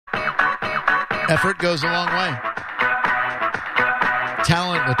Effort goes a long way.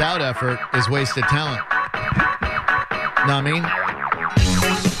 Talent without effort is wasted talent. Know what I mean? I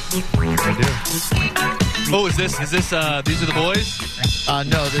do. Oh, these are the boys?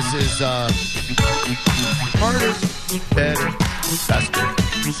 No, this is harder, better, faster,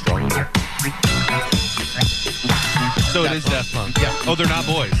 stronger. So it is Daft Punk. Yeah. Oh, they're not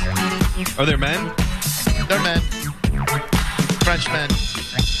boys. Are they men? They're men. French men.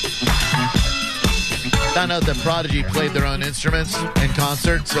 Found out that Prodigy played their own instruments in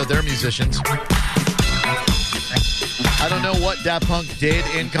concert, so they're musicians. I don't know what Daft Punk did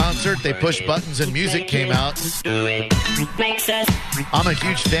in concert. They pushed buttons and music came out. I'm a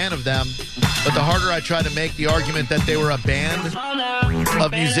huge fan of them, but the harder I try to make the argument that they were a band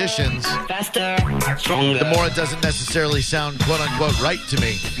of musicians, the more it doesn't necessarily sound quote-unquote right to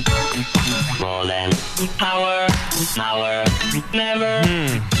me. More than power, never.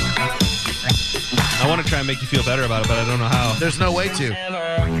 I want to try and make you feel better about it, but I don't know how. There's no way to.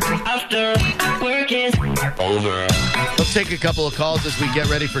 After work is over. Let's take a couple of calls as we get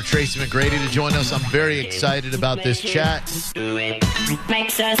ready for Tracy Mcgrady to join us. I'm very excited about this chat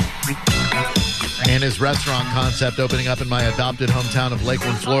Makes us and his restaurant concept opening up in my adopted hometown of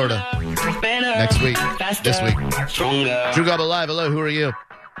Lakeland, Florida better, next week, faster, this week. stronger. Drew Garabo Live. Hello, who are you?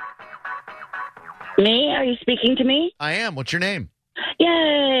 Me? Are you speaking to me? I am. What's your name?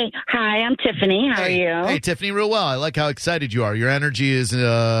 Yay. Hi, I'm Tiffany. How are you? Hey, Tiffany, real well. I like how excited you are. Your energy is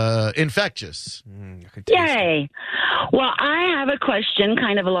infectious. Yay. Well, I have a question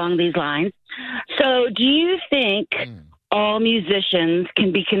kind of along these lines. So do you think all musicians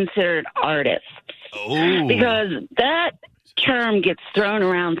can be considered artists? Oh. Because that term gets thrown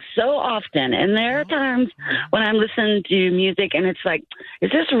around so often, and there are times when I'm listening to music and it's like, is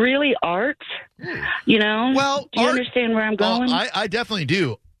this really art? You know? Well, do you art, understand where I'm going? I definitely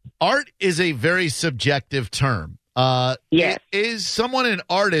do. Art is a very subjective term. Yes. Is someone an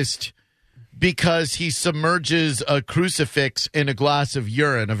artist because he submerges a crucifix in a glass of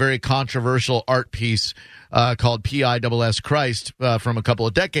urine, a very controversial art piece called P.I.S.S. Christ from a couple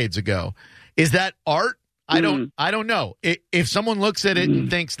of decades ago? Is that art? I don't know. If someone looks at it and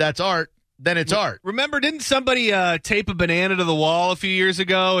thinks that's art, then it's art. Remember, didn't somebody tape a banana to the wall a few years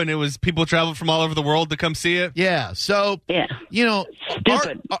ago, and it was people traveled from all over the world to come see it? Yeah. So, you know,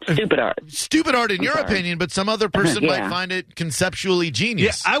 Stupid art. Stupid art in your opinion, but some other person might find it conceptually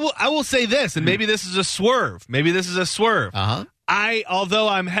genius. Yeah, I will say this, and maybe this is a swerve. Uh-huh. Although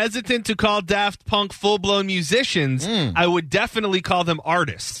I'm hesitant to call Daft Punk full-blown musicians, I would definitely call them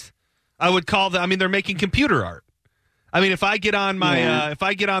artists. I would call them. I mean, they're making computer art. I mean, if I get on my if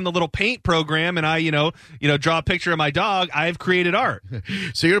I get on the little paint program and I draw a picture of my dog, I've created art.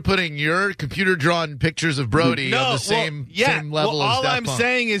 So you're putting your computer drawn pictures of Brody on the same level as all Daft I'm Punk.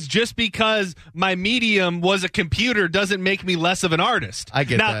 saying is just because my medium was a computer doesn't make me less of an artist. I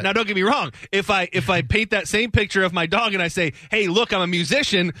get that. Now don't get me wrong. If I paint that same picture of my dog and I say, "Hey, look, I'm a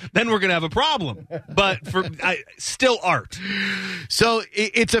musician," then we're gonna have a problem. But still art. So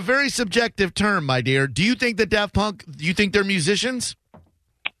it's a very subjective term, my dear. Do you think that Daft Punk? Do you think they're musicians?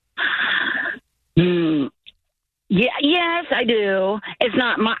 Yeah, yes, I do. It's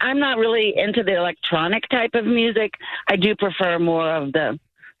not. I'm not really into the electronic type of music. I do prefer more of the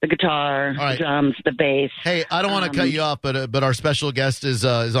guitar, the drums, the bass. Hey, I don't want to cut you off, but our special guest is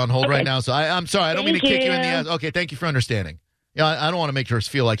on hold right now. So I'm sorry. I don't mean to kick you in the ass. Okay, thank you for understanding. Yeah, I don't want to make her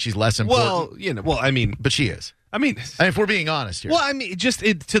feel like she's less important. But she is. I mean, if we're being honest here. Well, I mean, just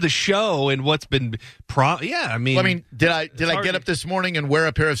to the show and what's been did I get up this morning and wear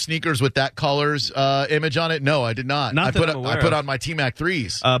a pair of sneakers with that caller's image on it? No, I did not. I put on my T-Mac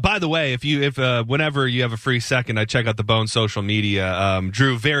 3s. By the way, if whenever you have a free second, I check out the Bone social media.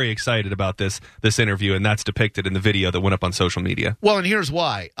 Drew very excited about this interview, and that's depicted in the video that went up on social media. Well, and here's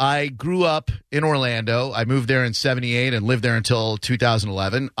why. I grew up in Orlando. I moved there in 78 and lived there until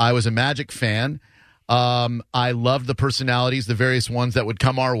 2011. I was a Magic fan. I loved the personalities, the various ones that would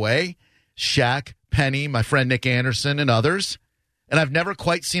come our way. Shaq, Penny, my friend Nick Anderson, and others. And I've never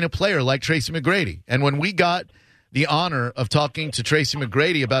quite seen a player like Tracy Mcgrady. And when we got the honor of talking to Tracy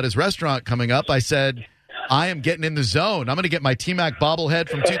Mcgrady about his restaurant coming up, I said, I am getting in the zone. I'm going to get my T-Mac bobblehead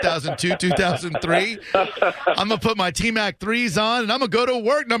from 2002, 2003. I'm going to put my T-Mac 3s on, and I'm going to go to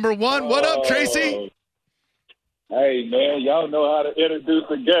work, number one. What up, Tracy? Hey, man, y'all know how to introduce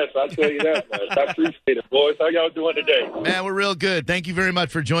a guest. I tell you that, man. I appreciate it, boys. How y'all doing today? Man, we're real good. Thank you very much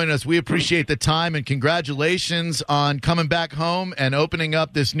for joining us. We appreciate the time, and congratulations on coming back home and opening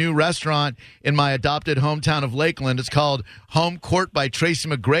up this new restaurant in my adopted hometown of Lakeland. It's called Home Court by Tracy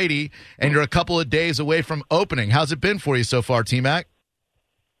Mcgrady, and you're a couple of days away from opening. How's it been for you so far, T-Mac?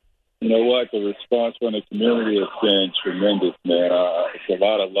 You know what? The response from the community has been tremendous, man. It's a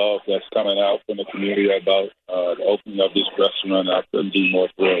lot of love that's coming out from the community about the opening of this restaurant. I couldn't be more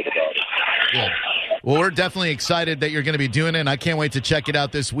thrilled about it. Yeah. Well, we're definitely excited that you're going to be doing it, and I can't wait to check it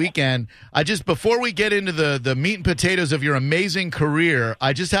out this weekend. Before we get into the meat and potatoes of your amazing career,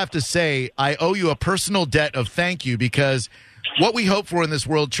 I just have to say I owe you a personal debt of thank you, because what we hope for in this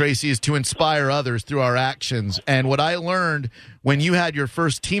world, Tracy, is to inspire others through our actions. And what I learned when you had your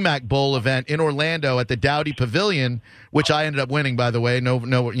first T-Mac Bowl event in Orlando at the Dowdy Pavilion, which I ended up winning, by the way, no,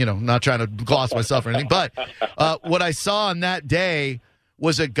 not trying to gloss myself or anything, but what I saw on that day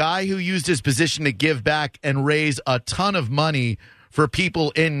was a guy who used his position to give back and raise a ton of money for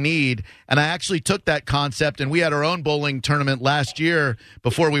people in need. And I actually took that concept, and we had our own bowling tournament last year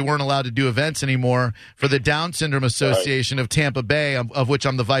before we weren't allowed to do events anymore for the Down Syndrome Association of Tampa Bay, of which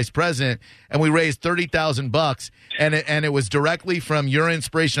I'm the vice president. And we raised $30,000, and it was directly from your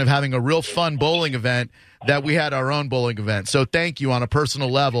inspiration of having a real fun bowling event that we had our own bowling event. So thank you on a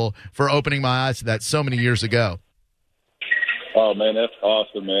personal level for opening my eyes to that so many years ago. Oh man, that's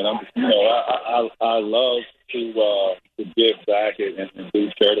awesome, man. I love to give back and do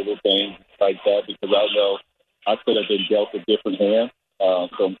charitable things like that, because I know I could have been dealt a different hand.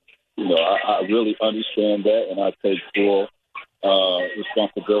 I really understand that, and I take full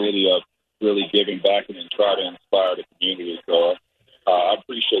responsibility of really giving back and try to inspire the community. So I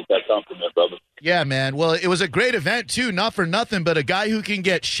appreciate that compliment, brother. Yeah, man. Well, it was a great event too. Not for nothing, but a guy who can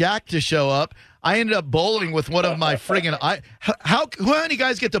get Shaq to show up. I ended up bowling with one of my friggin' how many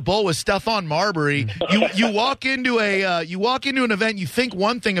guys get to bowl with Stephon Marbury? You walk into an event, you think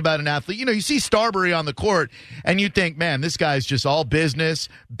one thing about an athlete. You see Starbury on the court, and you think, man, this guy's just all business,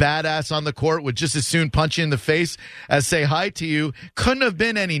 badass on the court, would just as soon punch you in the face as say hi to you. Couldn't have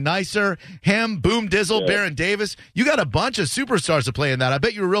been any nicer. Him, Boom Dizzle, Baron Davis. You got a bunch of superstars to play in that. I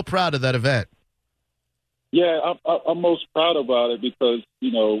bet you were real proud of that event. Yeah, I'm most proud about it because,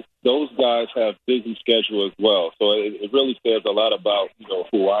 those guys have busy schedule as well. So it really says a lot about,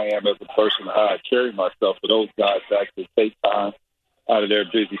 who I am as a person, how I carry myself for those guys to actually take time out of their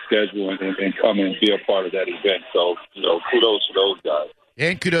busy schedule and come and be a part of that event. So, kudos to those guys.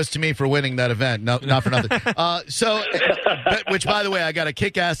 And kudos to me for winning that event. No, not for nothing. Which, by the way, I got a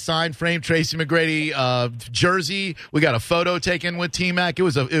kick-ass signed framed Tracy Mcgrady jersey. We got a photo taken with T-Mac. It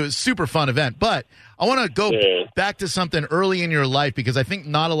was a super fun event. But I want to go back to something early in your life, because I think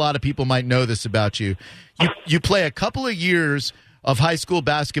not a lot of people might know this about you. You play a couple of years of high school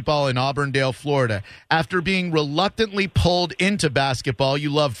basketball in Auburndale, Florida. After being reluctantly pulled into basketball, you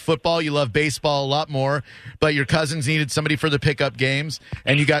loved football, you loved baseball a lot more, but your cousins needed somebody for the pickup games,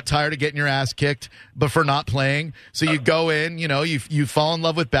 and you got tired of getting your ass kicked but for not playing. So you go in, you fall in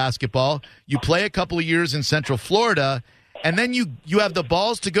love with basketball. You play a couple of years in Central Florida, and then you have the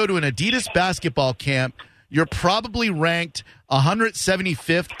balls to go to an Adidas basketball camp. You're probably ranked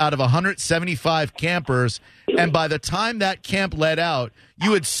 175th out of 175 campers, and by the time that camp let out,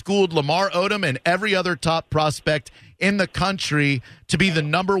 you had schooled Lamar Odom and every other top prospect in the country to be the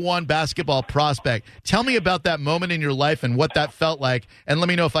number one basketball prospect. Tell me about that moment in your life and what that felt like, and let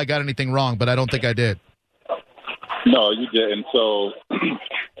me know if I got anything wrong, but I don't think I did. No, you didn't. So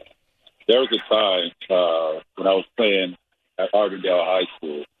there was a time when I was playing at Auburndale High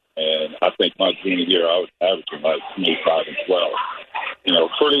School, and I think my junior year I was averaging like 25 and 12.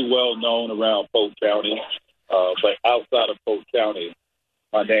 Pretty well known around Polk County, but outside of Polk County,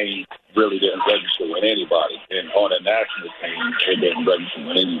 my name really didn't register with anybody. And on a national team, it didn't register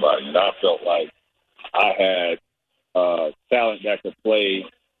with anybody. And I felt like I had talent that could play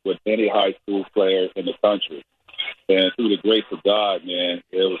with any high school player in the country. And through the grace of God, man,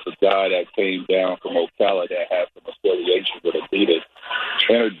 there was a guy that came down from Ocala that had some affiliation with Adidas,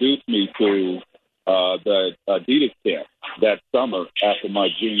 introduced me to the Adidas camp that summer after my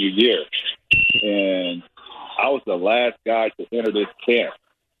junior year. And I was the last guy to enter this camp.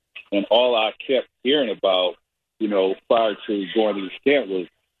 And all I kept hearing about, prior to going to this camp was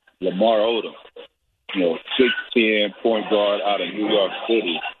Lamar Odom, 6'10", point guard out of New York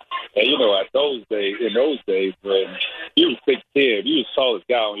City. And, in those days, when you were 6'10", if you were the tallest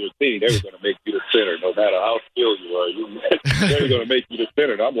guy on your team, they were going to make you the center. No matter how skilled you were, they were going to make you the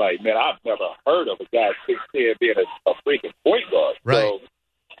center. And I'm like, man, I've never heard of a guy 6'10" being a freaking point guard. Right. So,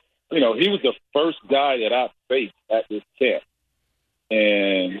 he was the first guy that I faced at this camp.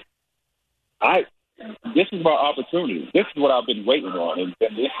 And this is my opportunity. This is what I've been waiting on. And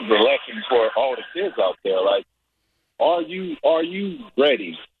this is a lesson for all the kids out there. Like, are you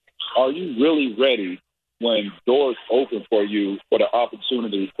ready? Are you really ready when doors open for you for the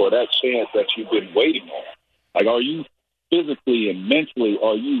opportunity, for that chance that you've been waiting on? Like, are you physically and mentally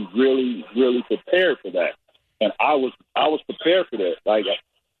are you really, really prepared for that? And I was prepared for that. Like,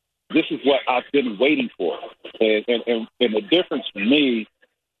 this is what I've been waiting for. And the difference for me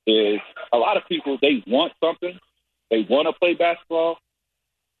is a lot of people, they want something. They want to play basketball.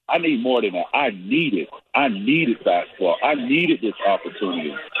 I need more than that. I needed basketball. I needed this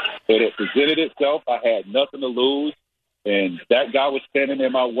opportunity. But it presented itself. I had nothing to lose. And that guy was standing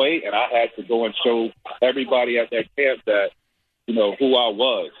in my way, and I had to go and show everybody at that camp that, you know, who I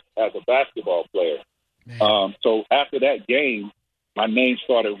was as a basketball player. So after that game, my name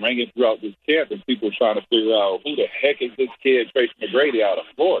started ringing throughout this camp, and people were trying to figure out who the heck is this kid, Tracy Mcgrady, out of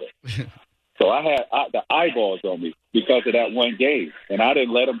Florida. So I had the eyeballs on me because of that one game, and I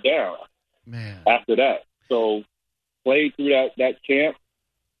didn't let them down after that. So played through that camp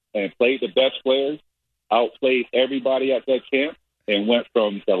and played the best players, outplayed everybody at that camp, and went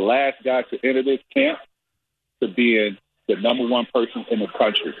from the last guy to enter this camp to being the number one person in the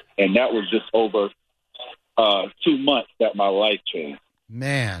country. And that was just over 2 months that my life changed.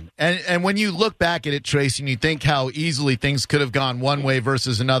 Man, and when you look back at it, Tracy, and you think how easily things could have gone one way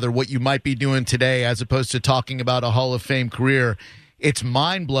versus another, what you might be doing today as opposed to talking about a Hall of Fame career, it's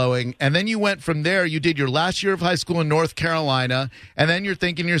mind-blowing. And then you went from there, you did your last year of high school in North Carolina, and then you're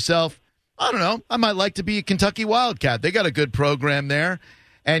thinking to yourself, I don't know, I might like to be a Kentucky Wildcat. They got a good program there.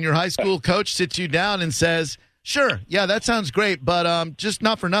 And your high school coach sits you down and says, sure, yeah, that sounds great, but just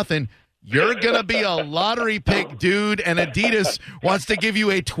not for nothing. You're going to be a lottery pick, dude, and Adidas wants to give you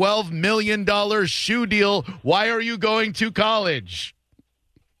a $12 million shoe deal. Why are you going to college?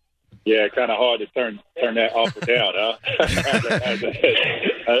 Yeah, kind of hard to turn that off or down, huh? as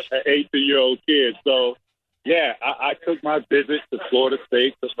an 18-year-old kid. So, yeah, I took my visit to Florida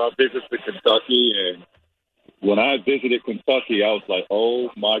State, took my visit to Kentucky, and when I visited Kentucky, I was like, oh,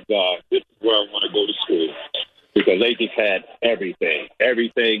 my God, this is where I want to go to school. Because they just had everything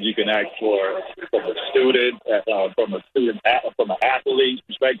you can ask for from a student, from an athlete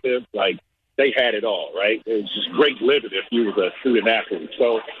perspective. Like, they had it all, right? It was just great living if you was a student athlete.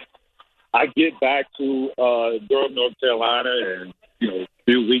 So I get back to Durham, North Carolina, and a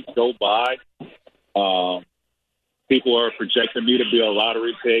few weeks go by. People are projecting me to be a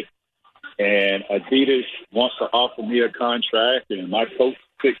lottery pick, and Adidas wants to offer me a contract, and my coach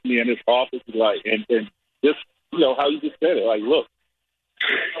sits me in his office, like, and just. How you just said it. Like, look,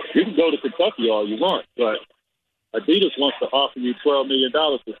 you can go to Kentucky all you want, but Adidas wants to offer you $12 million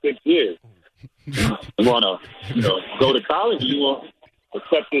for 6 years. You want to, go to college, you want to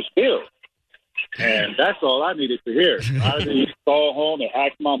accept this deal. And that's all I needed to hear. I needed to call home and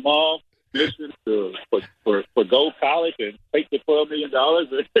ask my mom permission for go college and take the $12 million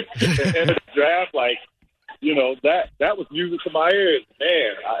and enter the draft. Like, that was music to my ears.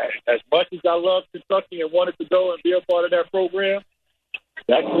 Man, as much as I love Kentucky and wanted to go and be a part of that program,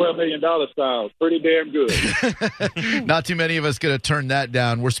 that $12 million sounds pretty damn good. Not too many of us could have turned that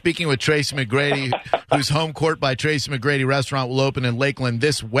down. We're speaking with Tracy Mcgrady, whose Home Court by Tracy Mcgrady restaurant will open in Lakeland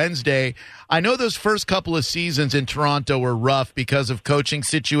this Wednesday. I know those first couple of seasons in Toronto were rough because of coaching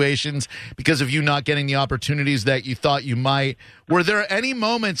situations, because of you not getting the opportunities that you thought you might. Were there any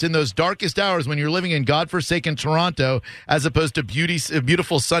moments in those darkest hours when you're living in godforsaken Toronto as opposed to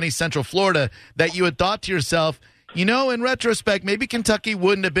beautiful, sunny Central Florida that you had thought to yourself, in retrospect, maybe Kentucky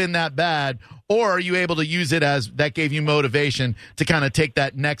wouldn't have been that bad, or are you able to use it as that gave you motivation to kind of take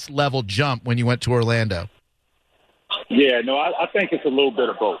that next level jump when you went to Orlando? Yeah, no, I think it's a little bit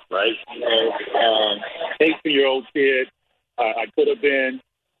of both, right? 18-year-old kid, I could have been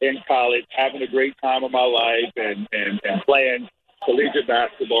in college having a great time of my life and playing collegiate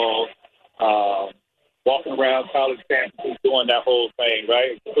basketball, walking around college campuses, doing that whole thing,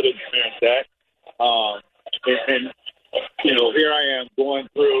 right? Could have experienced that. And here I am going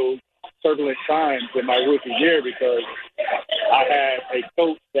through turbulent times in my rookie year because I had a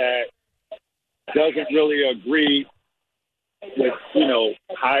coach that doesn't really agree with,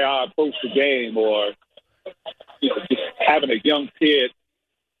 how I approach the game or, just having a young kid,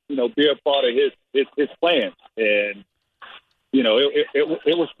 be a part of his plans. And,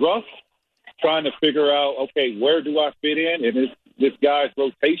 it was rough trying to figure out, okay, where do I fit in this guy's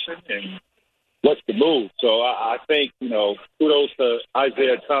rotation and what's the move? So I think, kudos to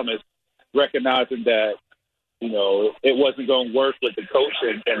Isaiah Thomas recognizing that, it wasn't going to work with the coach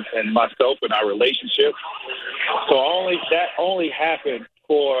and myself and our relationship. So that only happened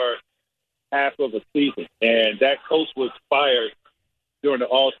for half of a season. And that coach was fired during the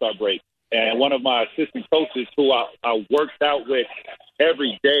All-Star break. And one of my assistant coaches who I worked out with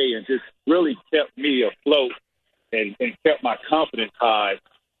every day and just really kept me afloat and kept my confidence high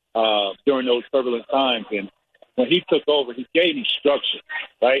during those turbulent times. And when he took over, he gave me structure,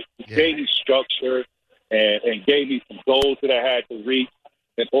 right? He gave me structure and gave me some goals that I had to reach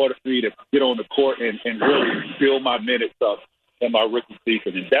in order for me to get on the court and really fill my minutes up in my rookie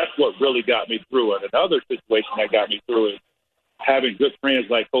season. And that's what really got me through it. Another situation that got me through is having good friends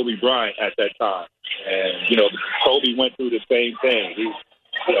like Kobe Bryant at that time. And, you know, Kobe went through the same thing. He,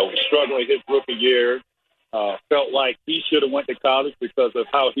 you know, was struggling his rookie year, felt like he should have went to college because of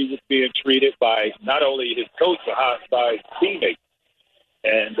how he was being treated by not only his coach, but by his teammates.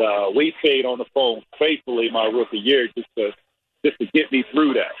 And we stayed on the phone faithfully my rookie year just to get me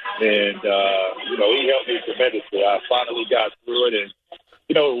through that. And, you know, he helped me tremendously. I finally got through it. And,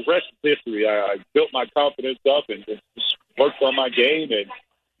 you know, the rest is history. I built my confidence up and just worked on my game. And,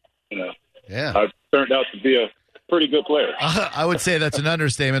 you know, I turned out to be a pretty good player. I would say that's an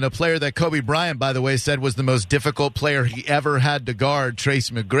understatement. A player that Kobe Bryant, by the way, said was the most difficult player he ever had to guard,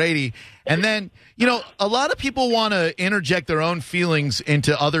 Tracy Mcgrady. And then, you know, a lot of people want to interject their own feelings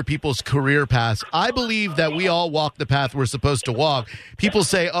into other people's career paths. I believe that we all walk the path we're supposed to walk. People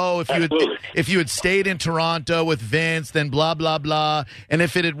say, oh, if you had stayed in Toronto with Vince, then blah, blah, blah. And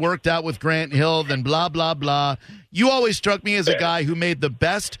if it had worked out with Grant Hill, then blah, blah, blah. You always struck me as a guy who made the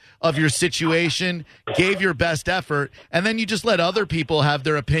best of your situation, gave your best effort, and then you just let other people have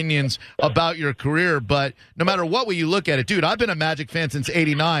their opinions about your career. But no matter what way you look at it, dude, I've been a Magic fan since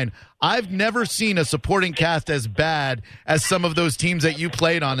 '89. I've never seen a supporting cast as bad as some of those teams that you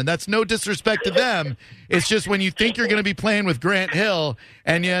played on, and that's no disrespect to them. It's just when you think you're going to be playing with Grant Hill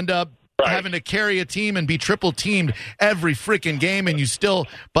and you end up having to carry a team and be triple teamed every freaking game and you still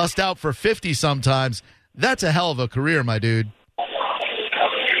bust out for 50 sometimes, that's a hell of a career, my dude.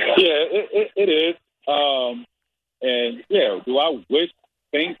 Yeah, it is. And, yeah, do I wish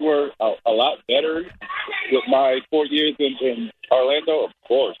things were a lot better with my 4 years in Orlando? Of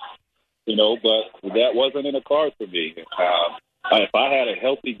course. You know, but that wasn't in the cards for me. If I had a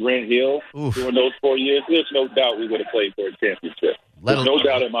healthy Grant Hill during those 4 years, there's no doubt we would have played for a championship. There's no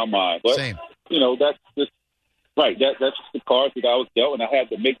doubt in my mind. But, you know, that's just right. That's just the cards that I was dealt, and I had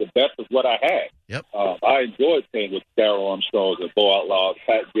to make the best of what I had. Yep. I enjoyed playing with Darryl Armstrong and Bo Outlaws,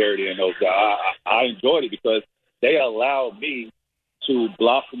 Pat Garrity, and those guys. I enjoyed it because they allowed me to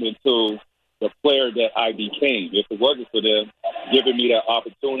blossom into the player that I became. If it wasn't for them giving me that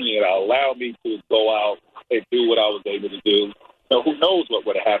opportunity, it allowed me to go out and do what I was able to do. Now, who knows what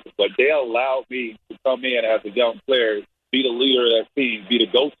would have happened, but they allowed me to come in as a young player, be the leader of that team, be the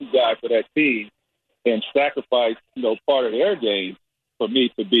go-to guy for that team, and sacrifice, you know, part of their game for me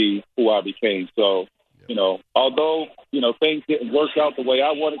to be who I became. So, you know, although, you know, things didn't work out the way I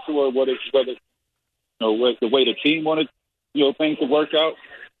wanted to, or whether you know, the way the team wanted, you know, things to work out,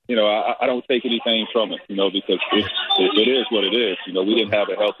 you know, I don't take anything from it, you know, because it is what it is. You know, we didn't have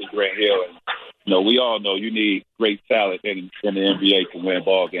a healthy Grant Hill, and you know, we all know you need great talent in the NBA to win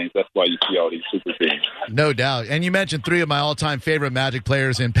ball games. That's why you see all these super teams. No doubt. And you mentioned three of my all-time favorite Magic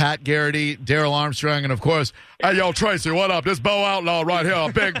players in Pat Garrity, Darryl Armstrong, and, of course, hey, yo, Tracy, what up? This Bo Outlaw right here,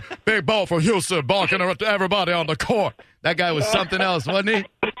 a big Bo from Houston, barking to everybody on the court. That guy was something else, wasn't he?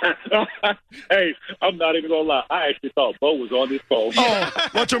 Hey, I'm not even going to lie. I actually thought Bo was on this phone. Oh,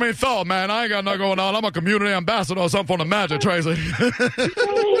 what you mean thought, man? I ain't got nothing going on. I'm a community ambassador or something for the Magic, Tracy.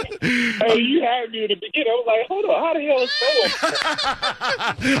 Hey, you had me in the beginning. I was like, hold on, how the hell is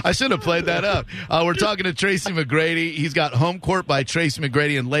Bo? I should have played that up. We're talking to Tracy Mcgrady. He's got Home Court by Tracy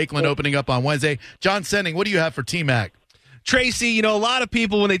Mcgrady in Lakeland opening up on Wednesday. John Senning, what do you have for T-Mac? Tracy, you know, a lot of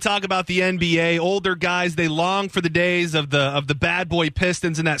people, when they talk about the NBA, older guys, they long for the days of the bad boy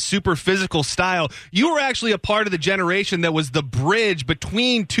Pistons and that super physical style. You were actually a part of the generation that was the bridge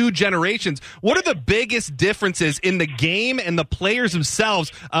between two generations. What are the biggest differences in the game and the players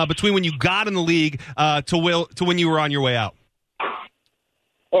themselves between when you got in the league to when you were on your way out?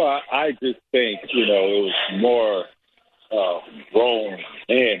 Well, I just think, you know, it was more grown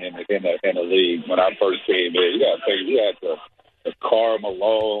in the league when I first came in. You got to think, you had the Karl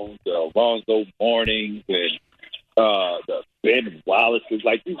Malones, the Alonzo Mournings, and the Ben Wallaces,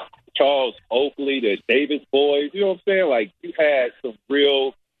 like you, Charles Oakley, the Davis boys. You know what I'm saying? Like, you had some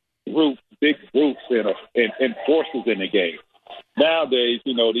real groups, big groups, and forces in the game. Nowadays,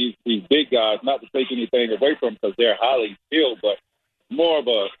 you know, these big guys, not to take anything away from them because they're highly skilled, but more of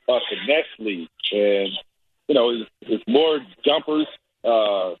a finesse league. And you know, it's more jumpers,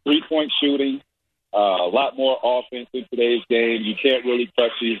 three-point shooting, a lot more offense in today's game. You can't really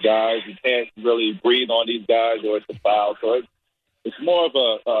touch these guys. You can't really breathe on these guys or it's a foul. So it's more of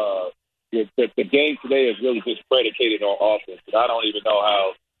the game today is really just predicated on offense. And I don't even know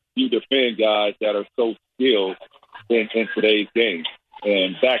how you defend guys that are so skilled in today's game.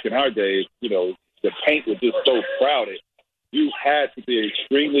 And back in our days, you know, the paint was just so crowded. You had to be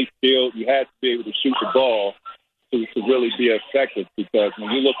extremely skilled. You had to be able to shoot the ball to really be effective, because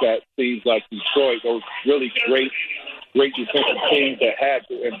when you look at teams like Detroit, those really great defensive teams that had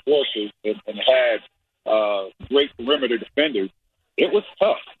the enforcers and had great perimeter defenders, it was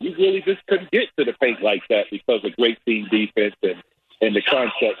tough. You really just couldn't get to the paint like that because of great team defense and the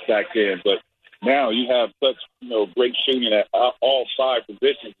concepts back then. But now you have such, great shooting at all 5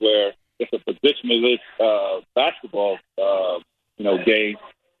 positions, where it's a positionless basketball, game.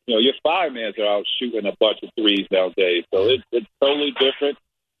 Your 5-mans are out shooting a bunch of threes nowadays. So it's totally different.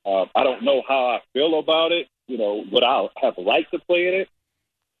 I don't know how I feel about it. Would I have a right to play in it?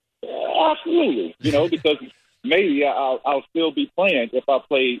 Absolutely. Because maybe I'll still be playing if I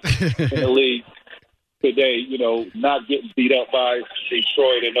played in the league today, not getting beat up by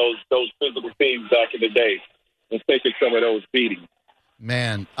Detroit and those physical teams back in the day and taking some of those beatings.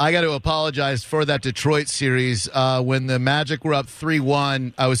 Man, I got to apologize for that Detroit series. When the Magic were up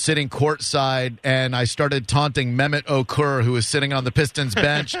 3-1, I was sitting courtside, and I started taunting Mehmet Okur, who was sitting on the Pistons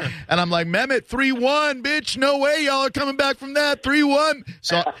bench. And I'm like, Mehmet, 3-1, bitch. No way y'all are coming back from that, 3-1.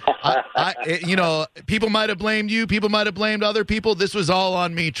 So, people might have blamed you. People might have blamed other people. This was all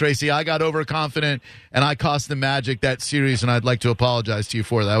on me, Tracy. I got overconfident, and I cost the Magic that series, and I'd like to apologize to you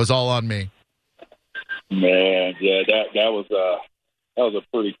for that. It was all on me. Man, yeah, that was a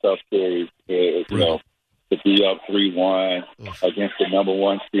pretty tough series, to be up 3-1 against the number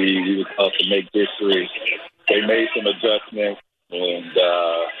 1 seed. We was up to make history. They made some adjustments, and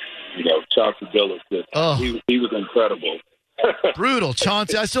Chauncey Billups, he was incredible. Brutal.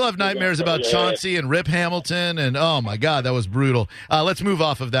 Chauncey. I still have nightmares about Chauncey and Rip Hamilton, and oh my God, that was brutal. Let's move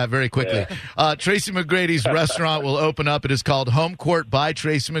off of that very quickly. Tracy McGrady's restaurant will open up. It is called Home Court by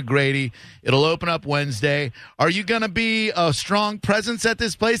Tracy McGrady. It'll open up Wednesday. Are you going to be a strong presence at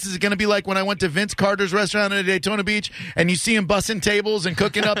this place? Is it going to be like when I went to Vince Carter's restaurant in Daytona Beach and you see him bussing tables and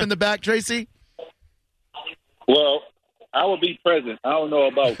cooking up in the back, Tracy? Well, I will be present. I don't know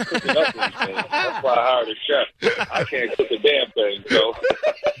about cooking up anything. That's why I hired a chef. I can't cook a damn thing, so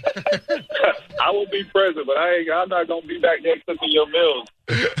I will be present, but I'm not going to be back there cooking your meals.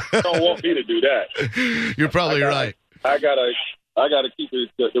 You don't want me to do that. You're probably right. I gotta keep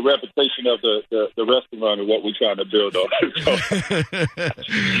the reputation of the restaurant and what we're trying to build on.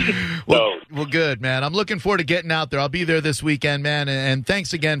 Well, good, man. I'm looking forward to getting out there. I'll be there this weekend, man. And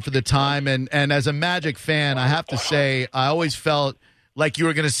thanks again for the time. And as a Magic fan, I have to say, I always felt like you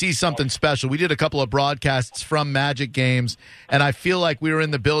were going to see something special. We did a couple of broadcasts from Magic games, and I feel like we were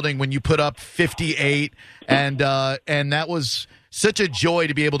in the building when you put up 58, and that was such a joy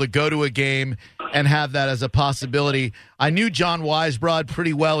to be able to go to a game and have that as a possibility. I knew John Weisbrod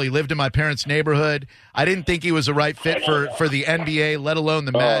pretty well. He lived in my parents' neighborhood. I didn't think he was a right fit for the NBA, let alone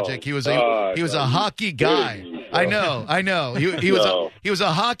the Magic. He was a hockey guy. I know. He was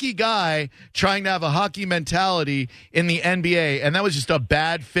a hockey guy trying to have a hockey mentality in the NBA, and that was just a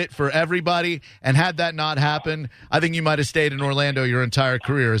bad fit for everybody. And had that not happened, I think you might have stayed in Orlando your entire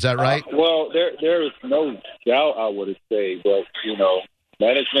career. Is that right? Well, there is no doubt, I would say, but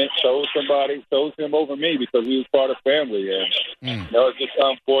management chose him over me because he was part of family, and it's just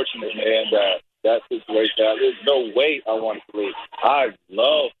unfortunate, man, that situation. There's no way I wanted to leave. I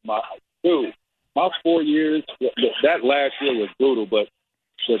love my 4 years. That last year was brutal, but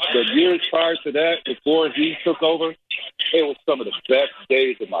the years prior to that, before he took over, it was some of the best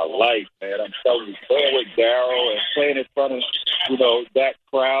days of my life, man. I'm telling you, playing with Garabo and playing in front of, that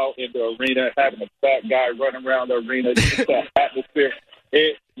crowd in the arena, having a fat guy running around the arena, just that atmosphere.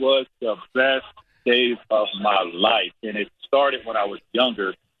 It was the best days of my life, and it started when I was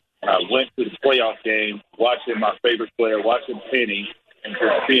younger. I went to the playoff game, watching my favorite player, watching Penny, and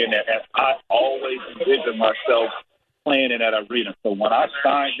just seeing that. And I always envisioned myself playing in that arena. So when I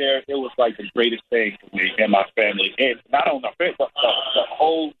signed there, it was like the greatest thing for me and my family. And not only my family, but the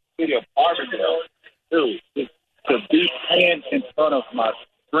whole city of Arvindale, too. Just to be playing in front of my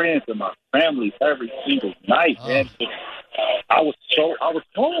friends and my family every single night, man. I was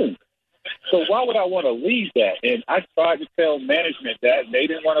home. So why would I want to leave that? And I tried to tell management that, and they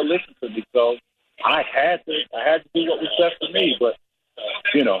didn't want to listen to me. So I had to do what was best for me. But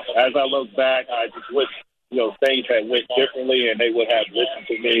as I look back, I just wish things had went differently, and they would have listened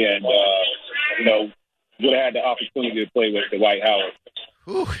to me, and would have had the opportunity to play with Dwight Howard.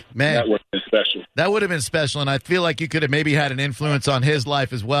 Ooh, man, that would have been special. That would have been special, and I feel like you could have maybe had an influence on his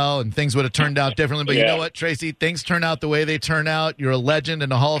life as well, and things would have turned out differently. But you know what, Tracy? Things turn out the way they turn out. You're a legend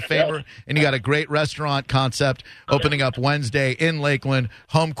and a Hall of Famer, and you got a great restaurant concept opening up Wednesday in Lakeland,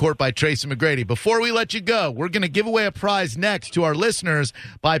 Home Court by Tracy McGrady. Before we let you go, we're going to give away a prize next to our listeners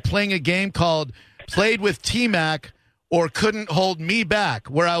by playing a game called played with T-Mac or couldn't hold me back,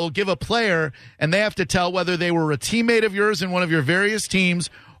 where I will give a player and they have to tell whether they were a teammate of yours in one of your various teams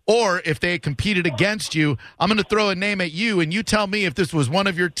or if they competed against you. I'm going to throw a name at you, and you tell me if this was one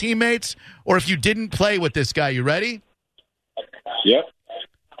of your teammates or if you didn't play with this guy. You ready? Yep.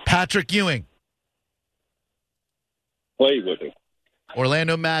 Patrick Ewing. Played with him.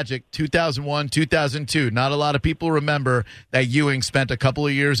 Orlando Magic, 2001, 2002. Not a lot of people remember that Ewing spent a couple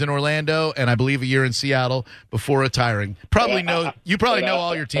of years in Orlando and I believe a year in Seattle before retiring. You probably know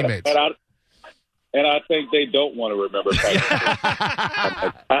all your teammates. And I think they don't want to remember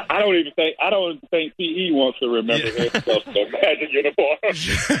Patrick. I don't think PE wants to remember himself in the Magic uniform.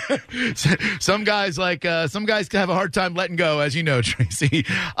 Some guys have a hard time letting go, as you know, Tracy.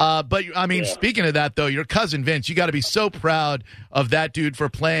 But I mean, Speaking of that, though, your cousin Vince, you got to be so proud of that dude for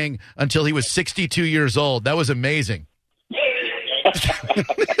playing until he was 62 years old. That was amazing.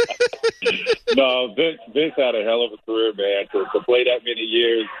 No, Vince had a hell of a career, man. To play that many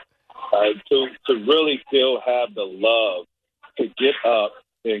years. To really still have the love to get up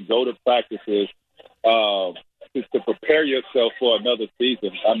and go to practices, to prepare yourself for another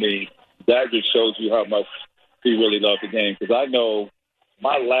season. I mean, that just shows you how much he really loved the game. Because I know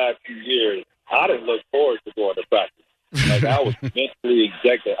my last few years, I didn't look forward to going to practice. Like, I was mentally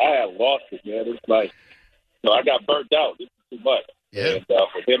exhausted. I had lost it, man. It's like, I got burnt out. This is too much. Yeah. And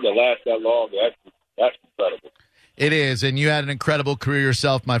for him to last that long, that's incredible. It is, and you had an incredible career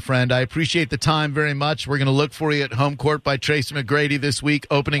yourself, my friend. I appreciate the time very much. We're going to look for you at Home Court by Tracy Mcgrady this week,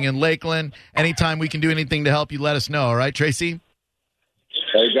 opening in Lakeland. Anytime we can do anything to help you, let us know. All right, Tracy?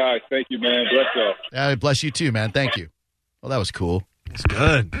 Hey, guys, thank you, man. Bless y'all. Bless you too, man. Thank you. Well, that was cool. It's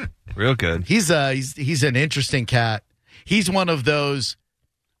good. Real good. He's an interesting cat. He's one of those,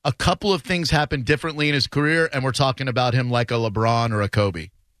 a couple of things happened differently in his career, and we're talking about him like a LeBron or a Kobe.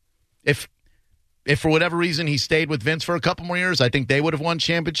 If for whatever reason he stayed with Vince for a couple more years, I think they would have won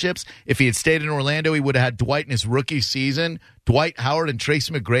championships. If he had stayed in Orlando, he would have had Dwight in his rookie season, Dwight Howard and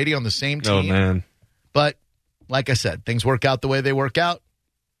Tracy Mcgrady on the same team. Oh, man. But like I said, things work out the way they work out,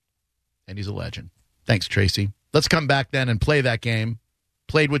 and he's a legend. Thanks, Tracy. Let's come back then and play that game.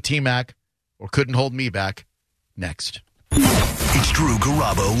 Played with T-Mac or couldn't hold me back. Next. It's Drew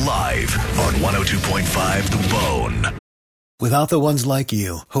Garabo live on 102.5 The Bone. Without the ones like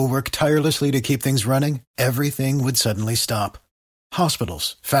you, who work tirelessly to keep things running, everything would suddenly stop.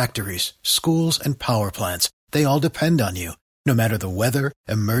 Hospitals, factories, schools, and power plants, they all depend on you. No matter the weather,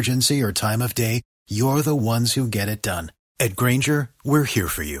 emergency, or time of day, you're the ones who get it done. At Grainger, we're here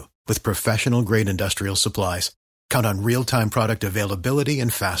for you with professional-grade industrial supplies. Count on real-time product availability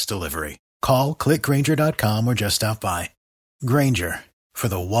and fast delivery. Call, click Grainger.com, or just stop by. Grainger, for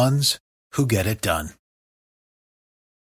the ones who get it done.